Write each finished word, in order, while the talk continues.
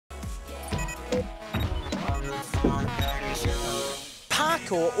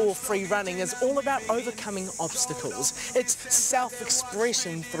Parkour, or free running, is all about overcoming obstacles. It's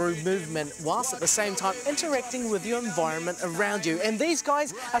self-expression through movement, whilst at the same time interacting with your environment around you. And these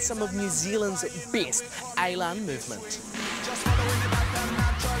guys are some of New Zealand's best, Elan Movement.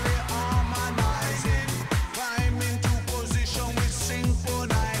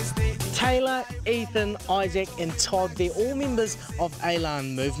 Taylor, Ethan, Isaac and Todd, they're all members of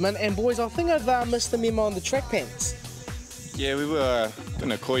Elan Movement. And boys, I think I've missed the memo on the track pants. Yeah, we were going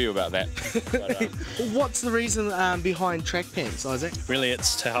to call you about that. But, What's the reason behind track pants, Isaac? Really,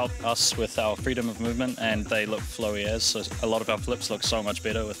 it's to help us with our freedom of movement, and they look flowy so a lot of our flips look so much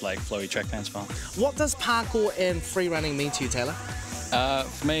better with like flowy track pants on. What does parkour and free running mean to you, Taylor?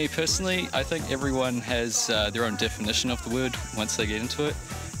 For me personally, I think everyone has their own definition of the word once they get into it.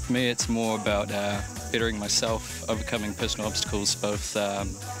 For me, it's more about bettering myself, overcoming personal obstacles, both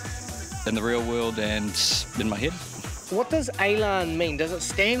in the real world and in my head. What does Elan mean? Does it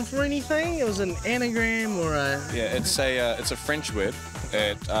stand for anything? It was an anagram or a... yeah, it's a French word.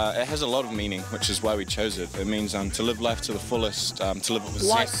 It has a lot of meaning, which is why we chose it. It means to live life to the fullest, to live it with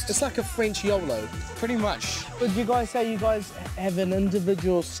zest. It's like a French YOLO. Pretty much. Would you guys say you guys have an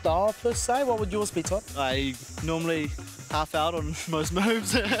individual style per se? What would yours be, Todd? I normally half out on most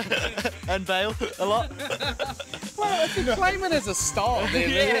moves and bail a lot. Well, if you claim it as a style, then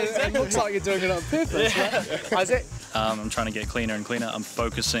it looks like you're doing it on purpose, right? Isaac? I'm trying to get cleaner and cleaner. I'm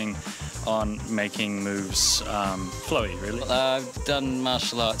focusing on making moves flowy, really. I've done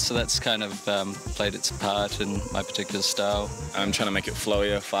martial arts, so that's kind of played its part in my particular style. I'm trying to make it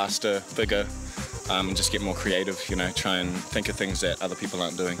flowier, faster, bigger, and just get more creative, you know, try and think of things that other people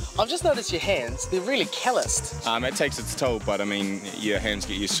aren't doing. I've just noticed your hands, they're really calloused. It takes its toll, but I mean, your hands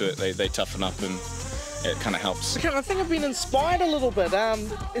get used to it, they toughen up and it kind of helps. Okay, I think I've been inspired a little bit.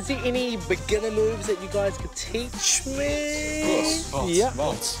 Is there any beginner moves that you guys could teach me? Of course. Vaults. Yeah.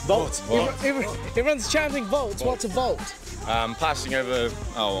 Vaults. Everyone's chanting vaults. What's a vault? Passing over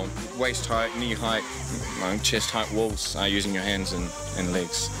waist height, knee height, chest height walls using your hands and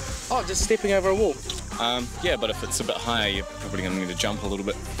legs. Oh, just stepping over a wall? Yeah, but if it's a bit higher, you're probably going to need to jump a little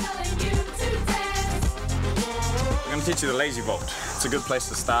bit. I'm going to teach you the lazy vault. It's a good place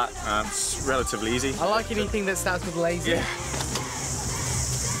to start. It's relatively easy. I like anything that starts with lazy. Yeah.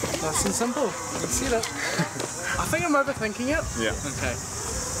 Nice and simple. Let's see that. I think I'm overthinking it. Yeah. Okay.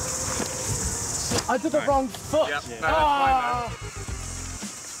 I did the wrong foot. Yep. No, that's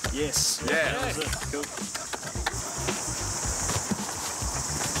fine, Yes. Yeah. That was it. Cool.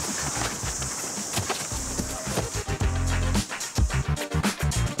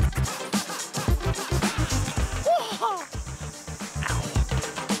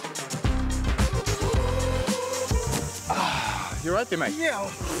 You're right there, mate. Yeah.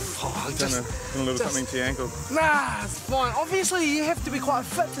 I've done a little something to your ankle. Nah, it's fine. Obviously, you have to be quite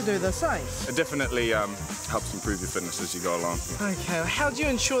fit to do this, eh? It definitely helps improve your fitness as you go along. Okay, how do you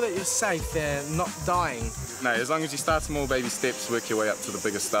ensure that you're safe and not dying? No, as long as you start small baby steps, work your way up to the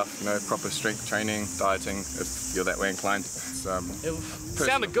bigger stuff, you know, proper strength training, dieting, if you're that way inclined. It's, It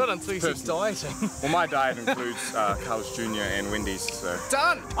sounded good until you said dieting. Well, my diet includes Carl's Jr. and Wendy's, so...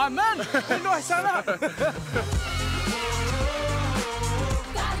 Done! I'm in! When do I sign up?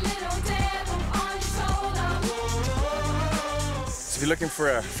 If you're looking for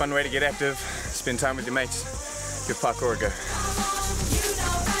a fun way to get active, spend time with your mates, give parkour a go.